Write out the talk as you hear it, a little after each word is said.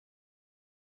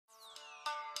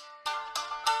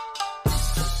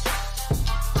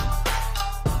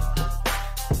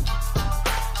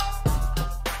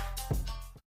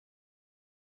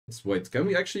Wait, can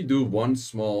we actually do one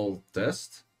small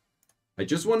test? I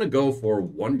just want to go for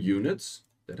 1 unit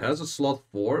that has a slot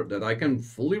 4 that I can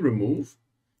fully remove.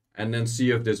 And then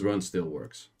see if this run still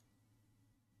works.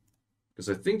 Because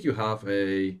I think you have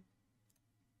a...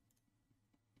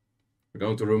 We're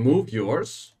going to remove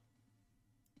yours.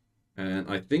 And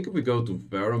I think if we go to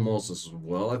Veramos as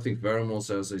well, I think Veramos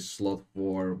has a slot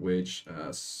 4 which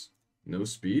has no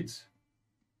speed.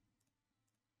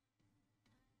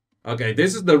 Okay,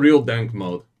 this is the real dank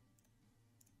mode.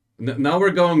 Now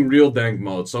we're going real dank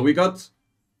mode. So we got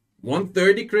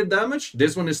 130 crit damage.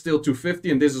 This one is still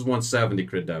 250 and this is 170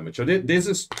 crit damage. So this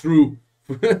is true.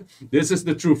 This is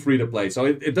the true free to play. So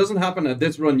it doesn't happen at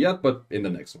this run yet, but in the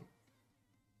next one.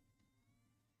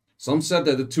 Some said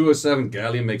that the 207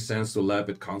 Galleon makes sense to lap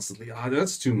it constantly. Ah,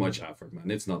 that's too much effort, man.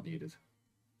 It's not needed.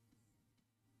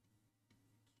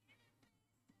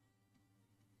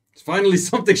 It's finally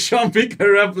something Champi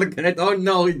can replicate. Oh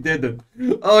no, he didn't.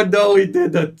 Oh no, he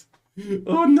didn't.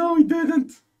 Oh no, he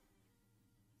didn't.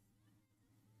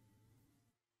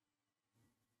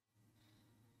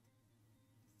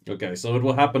 Okay, so it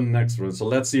will happen next run. So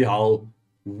let's see how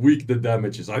weak the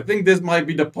damage is. I think this might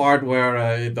be the part where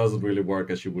it doesn't really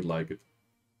work as you would like it.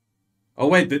 Oh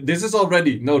wait, this is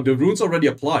already... No, the rune's already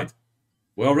applied.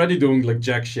 We're already doing like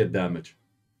jack shit damage.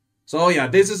 So yeah,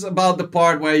 this is about the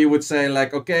part where you would say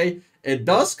like, okay, it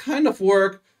does kind of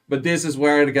work, but this is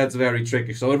where it gets very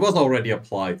tricky. So it was already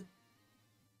applied.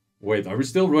 Wait, are we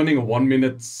still running a 1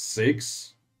 minute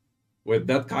 6? With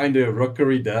that kind of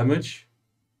rookery damage?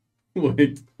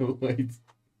 Wait.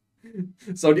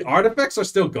 So the artifacts are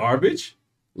still garbage.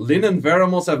 Lin and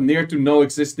Veramos have near to no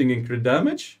existing in crit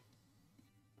damage.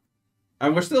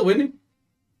 And we're still winning.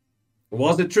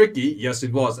 Was it tricky? Yes,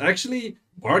 it was. Actually,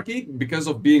 Barky, because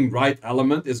of being right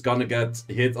element, is gonna get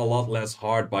hit a lot less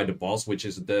hard by the boss, which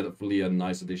is definitely a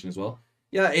nice addition as well.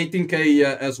 Yeah,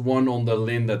 18k S1 on the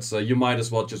Lin. That's you might as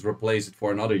well just replace it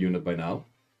for another unit by now.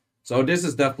 So this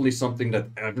is definitely something that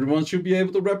everyone should be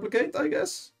able to replicate, I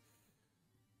guess.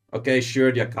 Okay,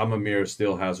 sure, the Akama mirror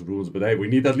still has runes, but hey, we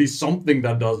need at least something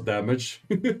that does damage.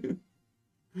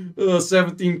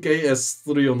 17k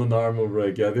S3 on an armor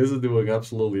break. Yeah, this is doing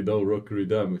absolutely no rookery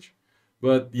damage.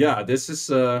 But yeah, this is...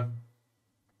 at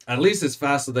least it's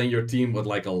faster than your team with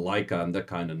like a Leica and that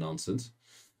kind of nonsense.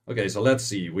 Okay, so let's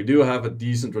see. We do have a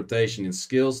decent rotation in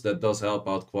skills. That does help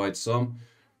out quite some.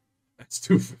 That's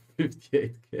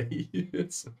 258k.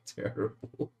 It's so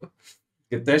terrible.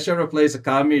 Can Tesha replace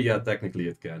Akami? Yeah, technically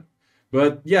it can.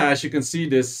 But yeah, as you can see,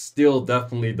 this still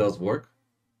definitely does work.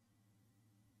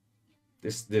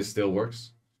 This still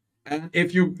works. And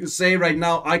if you say right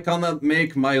now, I cannot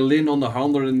make my Lin on the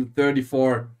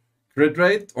 134 crit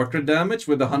rate or crit damage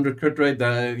with 100 crit rate,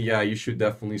 then yeah, you should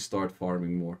definitely start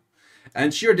farming more.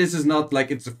 And sure, this is not like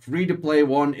it's a free-to-play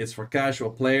one, it's for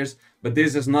casual players, but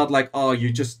this is not like, oh,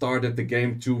 you just started the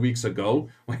game 2 weeks ago,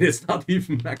 when it's not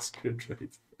even max crit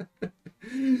rate.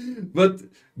 But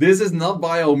this is not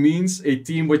by all means a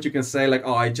team which you can say like,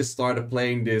 oh, I just started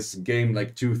playing this game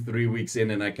like 2-3 weeks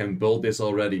in and I can build this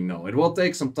already. No, it will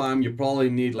take some time. You probably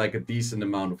need like a decent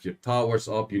amount of your towers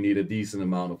up. You need a decent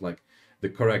amount of like the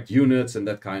correct units and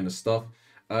that kind of stuff.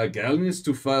 Galleon is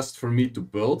too fast for me to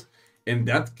build. In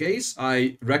that case,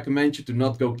 I recommend you to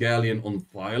not go Galleon on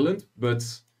Violent, but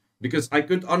because I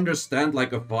could understand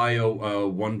like a Vio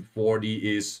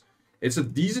 140 is... It's a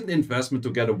decent investment to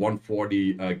get a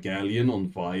 140 Galleon on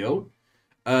Vio.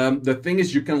 The thing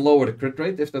is, you can lower the crit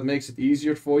rate if that makes it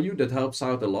easier for you. That helps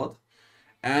out a lot.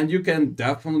 And you can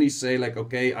definitely say like,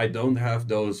 okay, I don't have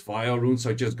those Vio runes,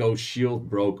 so just go Shield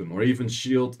Broken or even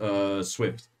Shield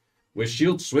Swift. With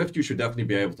Shield Swift, you should definitely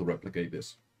be able to replicate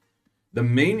this. The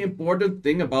main important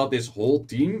thing about this whole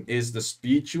team is the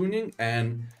speed tuning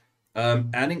and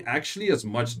adding actually as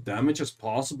much damage as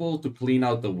possible to clean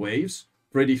out the waves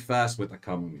pretty fast with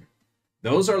Akama.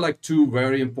 Those are like two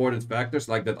very important factors,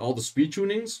 like that all the speed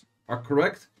tunings are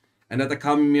correct and that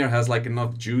Akama has like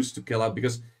enough juice to kill out,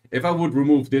 because if I would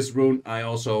remove this rune, I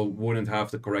also wouldn't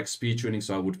have the correct speed tuning,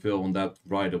 so I would fill on that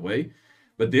right away.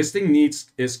 But this thing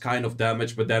needs is kind of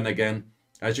damage, but then again,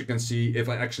 as you can see, if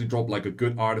I actually drop like a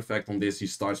good artifact on this, he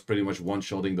starts pretty much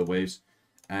one-shotting the waves,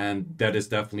 and that is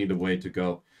definitely the way to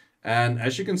go. And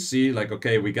as you can see, like,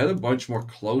 okay, we get a bunch more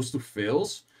close to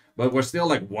fills, but we're still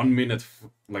like 1 minute,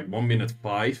 like 1 minute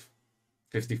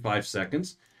 55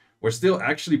 seconds. We're still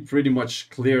actually pretty much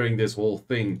clearing this whole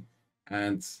thing.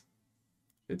 And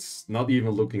it's not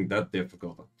even looking that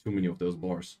difficult. Too many of those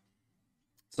bars.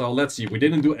 So let's see. We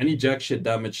didn't do any jack shit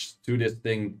damage to this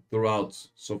thing throughout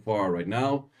so far right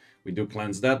now. We do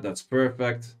cleanse that. That's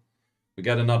perfect. We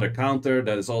get another counter,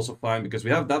 that is also fine, because we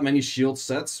have that many shield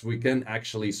sets, we can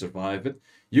actually survive it.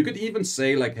 You could even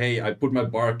say like, hey, I put my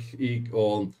Barkeek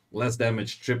on less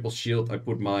damage, triple shield, I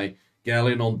put my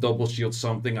Galleon on double shield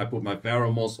something, I put my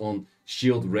Varamos on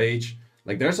shield rage.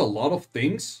 Like, there's a lot of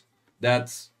things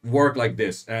that work like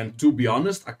this, and to be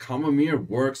honest, Akamamir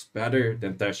works better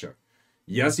than Tesher.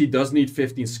 Yes, he does need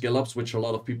 15 skill ups, which a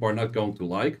lot of people are not going to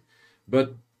like,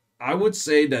 but I would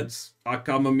say that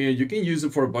Akamamir, you can use him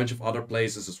for a bunch of other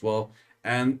places as well.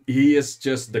 And he is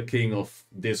just the king of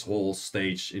this whole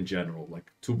stage in general.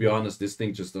 Like, to be honest, this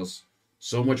thing just does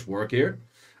so much work here.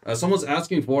 Someone's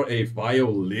asking for a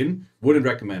violin. Wouldn't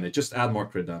recommend it. Just add more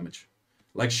crit damage.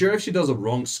 Like, sure, if she does a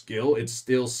wrong skill, it's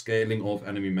still scaling off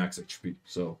enemy max HP.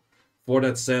 So, for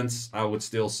that sense, I would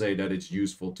still say that it's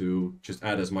useful to just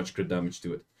add as much crit damage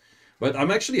to it. But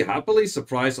I'm actually happily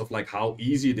surprised of like how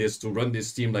easy it is to run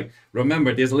this team. Like,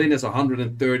 remember, this lane is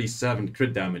 137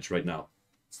 crit damage right now.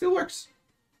 It still works.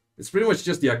 It's pretty much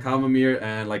just the Akamamir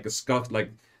and like a scuffed, like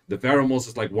the Varamos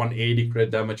is like 180 crit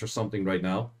damage or something right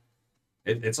now.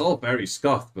 It's all very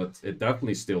scuffed, but it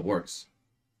definitely still works.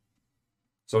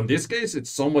 So in this case,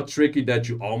 it's somewhat tricky that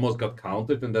you almost got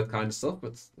countered and that kind of stuff,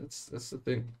 but that's the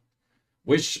thing.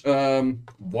 Wish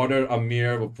Water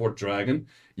Amir for Dragon.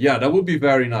 Yeah, that would be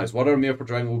very nice. Water Amir for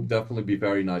Dragon would definitely be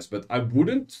very nice. But I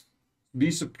wouldn't be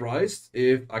surprised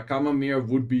if Akamamir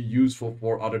would be useful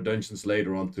for other dungeons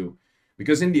later on too.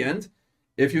 Because in the end,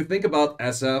 if you think about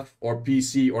SF or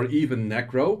PC or even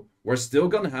Necro, we're still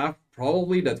going to have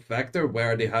probably that factor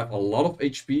where they have a lot of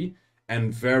HP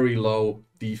and very low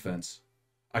defense.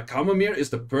 Akamamir is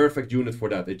the perfect unit for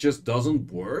that. It just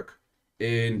doesn't work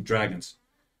in Dragons.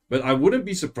 But I wouldn't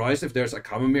be surprised if there's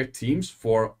Akamamir teams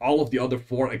for all of the other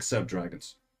 4 except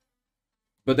Dragons.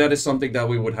 But that is something that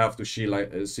we would have to see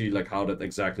like how that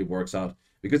exactly works out.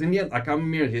 Because in the end,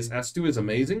 Akamamir, his S2 is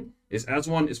amazing, his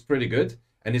S1 is pretty good,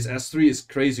 and his S3 is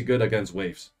crazy good against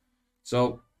waves.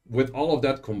 So with all of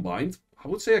that combined, I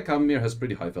would say Akamamir has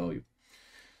pretty high value.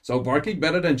 So Barkeek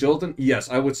better than Jolton? Yes,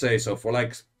 I would say so. For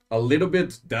like a little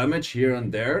bit damage here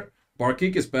and there,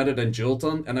 Barkeek is better than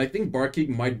Jilton, and I think Barkeek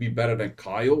might be better than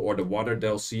Kyle or the Water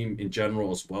Delsim in general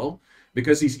as well,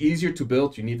 because he's easier to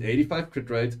build. You need 85 crit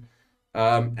rate,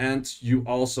 and you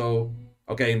also...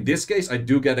 Okay, in this case, I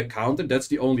do get a counter. That's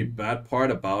the only bad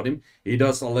part about him. He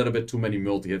does a little bit too many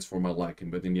multi-hits for my liking,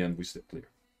 but in the end, we still clear.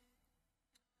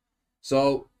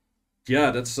 So, yeah,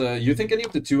 that's... you think any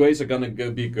of the 2As are gonna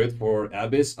be good for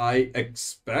Abyss? I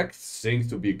expect Sync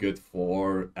to be good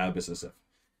for Abyss SF.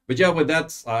 But yeah, with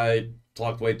that, I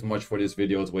talked way too much for this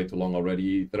video. It's way too long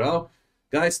already.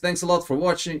 Guys, thanks a lot for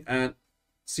watching, and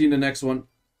see you in the next one.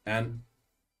 And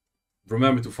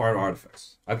remember to farm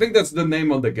artifacts. I think that's the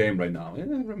name of the game right now. Yeah,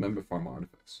 remember farm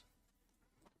artifacts.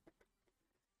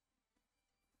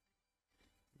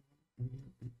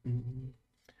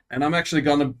 And I'm actually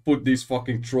gonna put these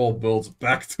fucking troll builds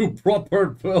back to proper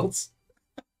builds.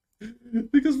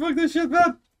 Because fuck this shit,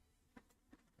 man.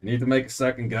 I need to make a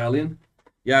second Galleon.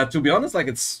 Yeah, to be honest, like,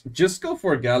 it's just go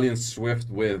for a Galleon Swift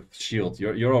with shield.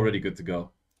 You're already good to go.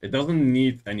 It doesn't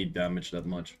need any damage that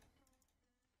much.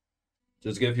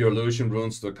 Just give your illusion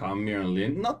runes to Akamamir and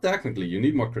Lin. Not technically, you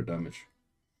need more crit damage.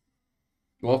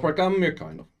 Well, for Akamamir,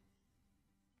 kind of.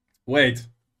 Wait.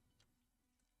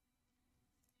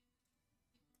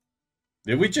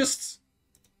 Did we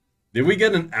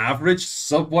get an average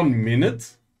sub 1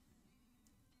 minute?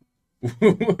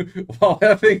 While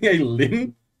having a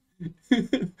Lin?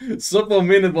 Sub 1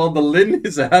 minute while the Lin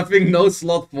is having no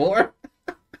slot 4?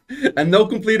 And no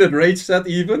completed rage set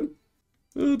even?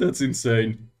 Oh, that's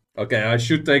insane. Okay, I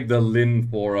should take the Lin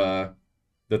for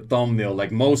the thumbnail.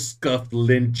 Like, most scuffed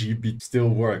Lin GB still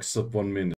works sub 1 minute.